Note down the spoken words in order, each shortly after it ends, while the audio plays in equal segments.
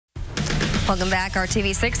Welcome back. Our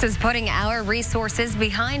TV6 is putting our resources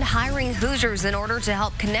behind hiring Hoosiers in order to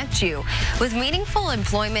help connect you with meaningful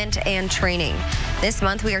employment and training. This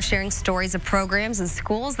month, we are sharing stories of programs and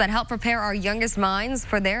schools that help prepare our youngest minds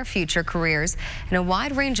for their future careers in a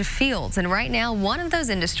wide range of fields. And right now, one of those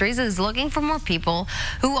industries is looking for more people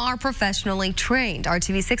who are professionally trained. Our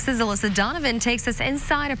TV6's Alyssa Donovan takes us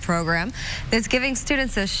inside a program that's giving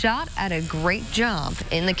students a shot at a great job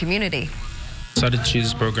in the community. I decided to choose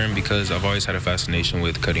this program because I've always had a fascination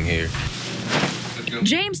with cutting hair.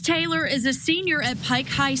 James Taylor is a senior at Pike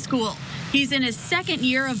High School. He's in his second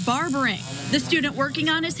year of barbering. The student working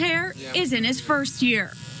on his hair is in his first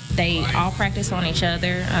year. They all practice on each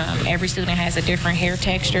other. Every student has a different hair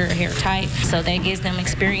texture, hair type, so that gives them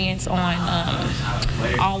experience on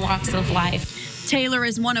all walks of life. Taylor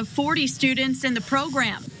is one of 40 students in the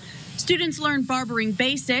program. Students learn barbering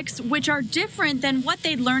basics, which are different than what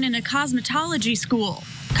they'd learn in a cosmetology school.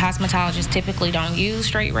 Cosmetologists typically don't use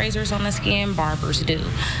straight razors on the skin, barbers do.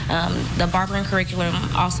 The barbering curriculum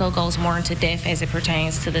also goes more into depth as it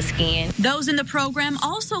pertains to the skin. Those in the program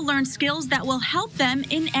also learn skills that will help them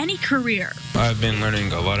in any career. I've been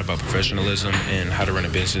learning a lot about professionalism and how to run a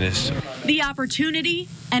business. The opportunity,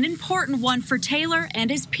 an important one for Taylor and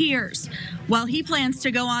his peers. While he plans to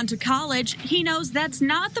go on to college, he knows that's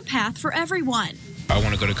not the path for everyone. I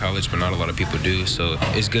want to go to college, but not a lot of people do, so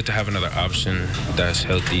it's good to have another option that's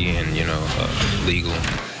healthy and, legal.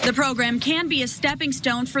 The program can be a stepping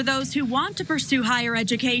stone for those who want to pursue higher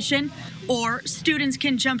education, or students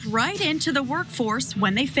can jump right into the workforce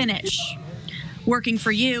when they finish. Working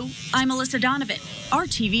for you, I'm Alyssa Donovan,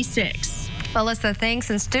 RTV6. Alyssa, thanks.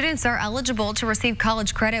 And students are eligible to receive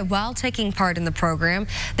college credit while taking part in the program.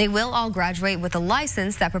 They will all graduate with a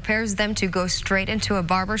license that prepares them to go straight into a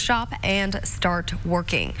barber shop and start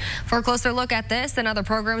working. For a closer look at this and other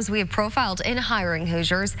programs we have profiled in Hiring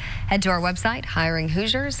Hoosiers, head to our website,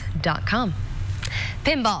 hiringhoosiers.com.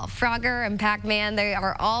 Pinball, Frogger, and Pac-Man, they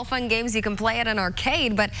are all fun games you can play at an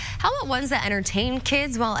arcade, but how about ones that entertain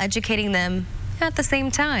kids while educating them at the same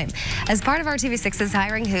time? As part of our TV6's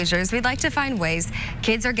Hiring Hoosiers, we'd like to find ways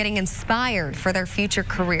kids are getting inspired for their future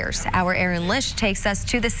careers. Our Aaron Lish takes us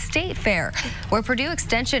to the State Fair, where Purdue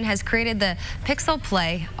Extension has created the Pixel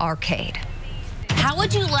Play Arcade. How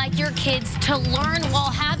would you like your kids to learn while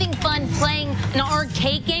having fun playing an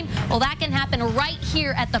arcade game? Well, that can happen right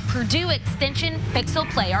here at the Purdue Extension Pixel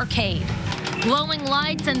Play Arcade. Glowing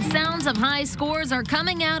lights and sounds of high scores are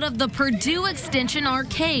coming out of the Purdue Extension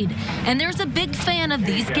Arcade, and there's a big fan of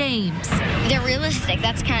these games. They're realistic.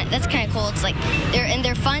 That's kind of cool. It's like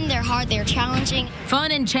they're fun, they're hard, they're challenging.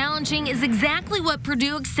 Fun and challenging is exactly what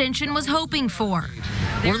Purdue Extension was hoping for.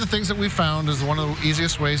 One of the things that we found is one of the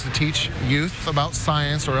easiest ways to teach youth about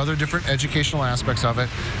science or other different educational aspects of it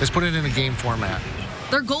is put it in a game format.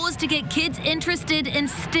 Their goal is to get kids interested in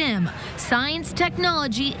STEM, science,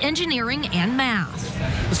 technology, engineering, and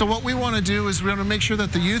math. So what we want to do is we want to make sure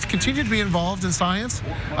that the youth continue to be involved in science,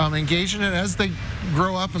 engage in it as they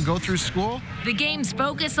grow up and go through school. The games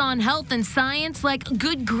focus on health and science like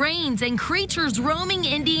good grains and creatures roaming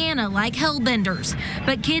Indiana like hellbenders.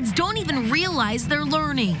 But kids don't even realize they're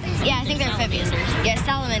learning. Yeah, I think they're amphibians. Yeah,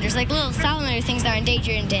 salamanders, like little salamander things that are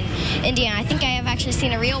endangered in Indiana. I think I have actually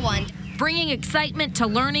seen a real one. Bringing excitement to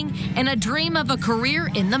learning and a dream of a career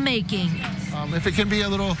in the making. If it can be a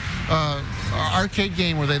little arcade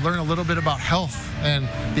game where they learn a little bit about health and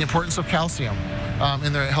the importance of calcium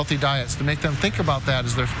in their healthy diets, to make them think about that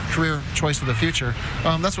as their career choice of the future,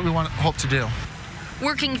 that's what we hope to do.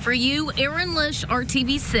 Working for you, Aaron Lish,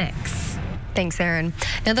 RTV6. Thanks, Aaron.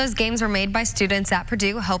 Now, those games were made by students at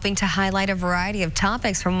Purdue, hoping to highlight a variety of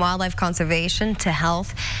topics from wildlife conservation to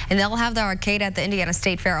health. And they'll have the arcade at the Indiana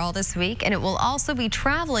State Fair all this week, and it will also be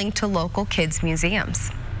traveling to local kids'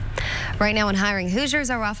 museums. Right now in Hiring Hoosiers,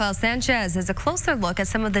 our Rafael Sanchez has a closer look at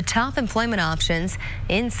some of the top employment options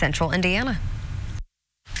in central Indiana.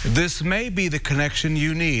 This may be the connection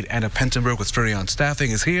you need. Anna Pentenberg with Sturdy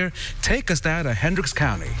Staffing is here. Take us down to Hendricks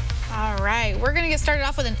County. All right, we're going to get started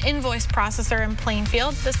off with an invoice processor in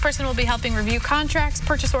Plainfield. This person will be helping review contracts,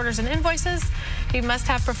 purchase orders, and invoices. You must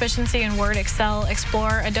have proficiency in Word, Excel,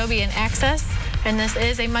 Explorer, Adobe, and Access. And this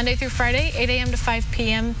is a Monday through Friday, 8 a.m. to 5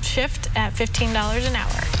 p.m. shift at $15 an hour.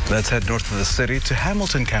 Let's head north of the city to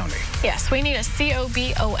Hamilton County. Yes, we need a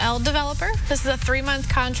COBOL developer. This is a 3-month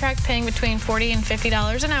contract paying between $40 and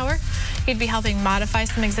 $50 an hour. You'd be helping modify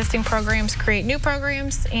some existing programs, create new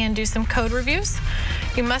programs, and do some code reviews.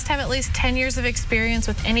 You must have at least 10 years of experience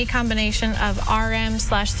with any combination of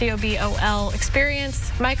RM/COBOL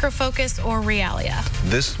experience, Micro Focus, or Realia.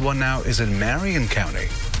 This one now is in Marion County.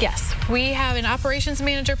 Yes, We have an operations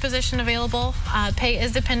manager position available. Pay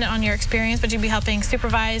is dependent on your experience, but you'd be helping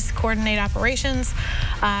supervise, coordinate operations.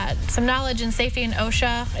 Some knowledge in safety and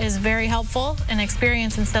OSHA is very helpful, and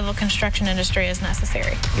experience in civil construction industry is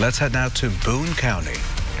necessary. Let's head now to Boone County.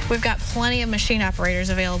 We've got plenty of machine operators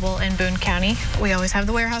available in Boone County. We always have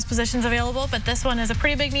the warehouse positions available, but this one is a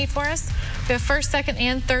pretty big need for us. We have first, second,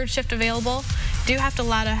 and third shift available. Do have to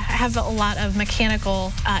have a lot of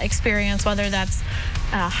mechanical experience, whether that's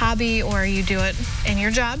a hobby or you do it in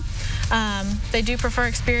your job. They do prefer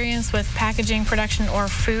experience with packaging, production, or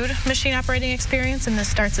food machine operating experience, and this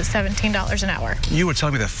starts at $17 an hour. You were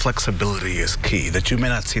telling me that flexibility is key, that you may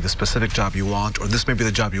not see the specific job you want, or this may be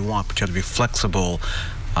the job you want, but you have to be flexible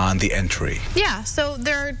on the entry. Yeah, so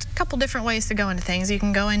there are a couple different ways to go into things. You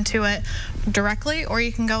can go into it directly, or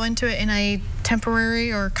you can go into it in a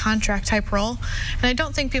temporary or contract type role. And I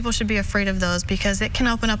don't think people should be afraid of those, because it can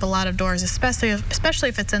open up a lot of doors, especially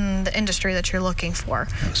if it's in the industry that you're looking for.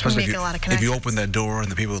 Especially if you open that door and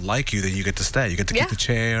the people like you, then you get to stay. You get to keep the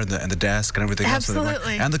chair and the desk and everything else.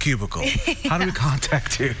 Absolutely. And the cubicle. How do we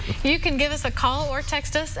contact you? You can give us a call or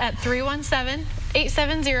text us at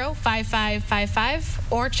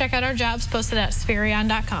 317-870-5555, or check out our jobs posted at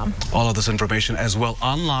Spherion.com. All of this information as well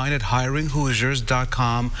online at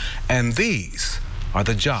hiringhoosiers.com. And these are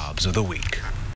the jobs of the week.